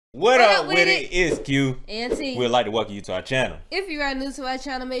What up with it? It's Q. And T. We'd like to welcome you to our channel. If you are new to our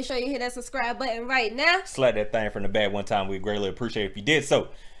channel, make sure you hit that subscribe button right now. Slap that thing from the back one time. We'd greatly appreciate it if you did so.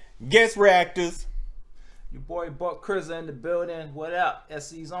 Guest reactors. Your boy Buck Crizza in the building. What up?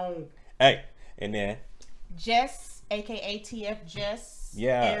 SC's on. Hey, and then Jess, aka TF Jess.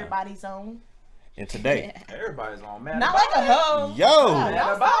 Yeah. Everybody's on. and today. Everybody's on, man. Not like a hoe. Yo.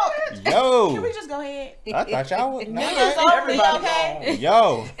 Mad about it. Yo. Can we just go ahead? I thought y'all was Niggas nah, only, Everybody's okay?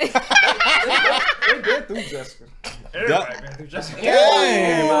 Yo. They been through Jessica. Everybody been through Jessica.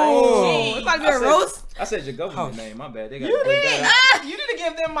 Damn. Oh, It's about to be a roast. I said your government name. My bad. They got You did. that. You need to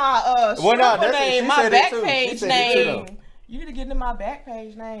give them my Well, no, stripper that's it. name, She my said it back too. She page said it too, name. You need to give them my back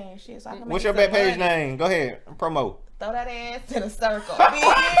page name. Shit, so I can What's make your some back page money. name? Go ahead. Promo. Throw that ass in a circle.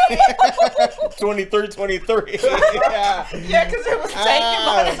 2323. Yeah, because it was taken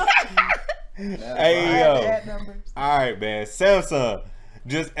by Hey, yo. bad numbers. Alright, man. Samson.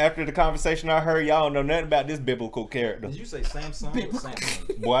 Just after the conversation I heard, y'all don't know nothing about this biblical character. Did you say Samson or Samson?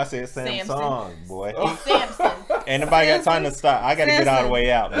 Boy, I said Samson, Samson. boy. It's Samson. Ain't nobody got time to stop. I gotta get all the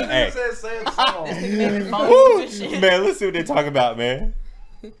way out. Man. You Hey. said Samson. Baby phones Woo! and shit. Man, let's see what they talk about, man.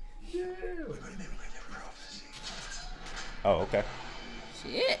 Oh, okay.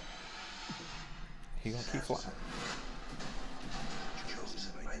 Shit. He gonna keep flying.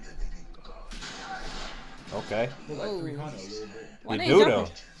 Okay. Like 300 a little bit. Why We they do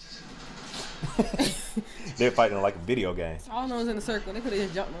jumping? though. They're fighting like a video game. All those in a circle. They could have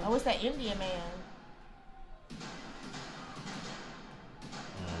just jumped Oh, on. what's that Indian man?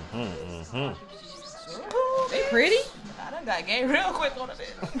 Ooh, They pretty? I done got gay real quick on a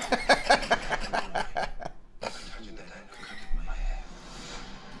bit.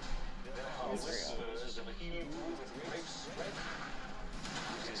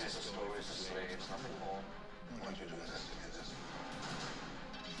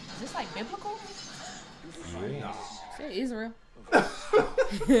 Is this like biblical? Yeah. Say Israel.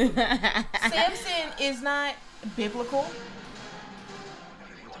 Samson is not biblical.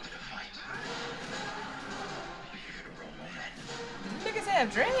 Niggas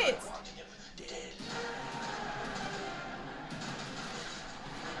have dreads.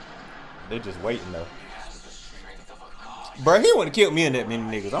 They just waiting though. Bro, he wouldn't have killed me and that many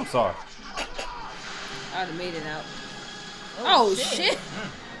niggas. I'm sorry. I'd have made it out. Oh, shit.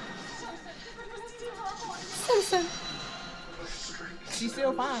 Samson. She's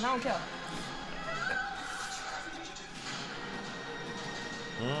still fine. I don't care.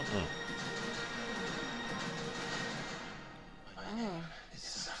 Mm-mm.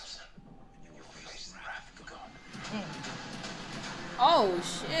 Oh,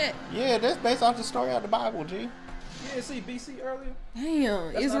 shit. Yeah, that's based off the story of the Bible, G. You didn't see BC earlier?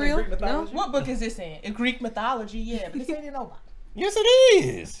 Damn. That's not Israel? in Greek No? mythology. What book is this in? In Greek mythology, yeah, but this ain't in nobody. Yes, it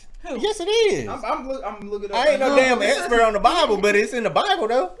is. Who? Yes, it is. I'm looking up. I ain't no damn expert on the Bible, but it's in the Bible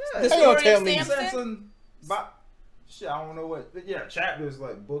though. The They gonna story tell of me. Samson? Samson. Shit, I don't know what. Yeah, chapters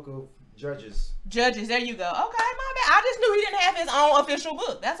like Book of Judges. Judges, there you go. Okay, my bad. I just knew he didn't have his own official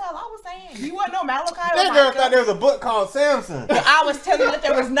book. That's all I was saying. He wasn't no Malachi or That girl Micah. thought there was a book called Samson. I was telling you that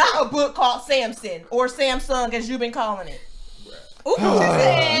there was not a book called Samson or Samsung as you've been calling it. Ooh, you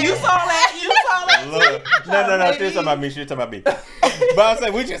saw that? You saw that? Look, no. She's talking about me. She's talking about me. But I'm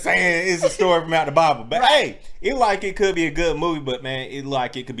saying we just saying it's a story from out the Bible. But hey, it like it could be a good movie, but man, it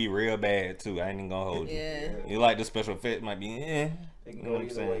like it could be real bad too. I ain't even gonna hold you. Yeah. You like the special effects might be It can You know go what I'm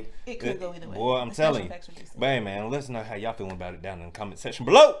either saying? way. It could go either way. Boy, I'm The special telling you. effects were decent. But hey, man, let us know how y'all feeling about it down in the comment section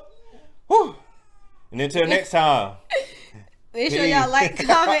below. Woo. And until next time. Make sure y'all like,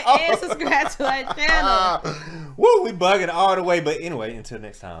 comment, and subscribe to our channel. Woo, we bugging all the way. But anyway, until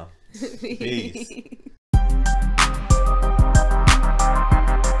next time. Peace.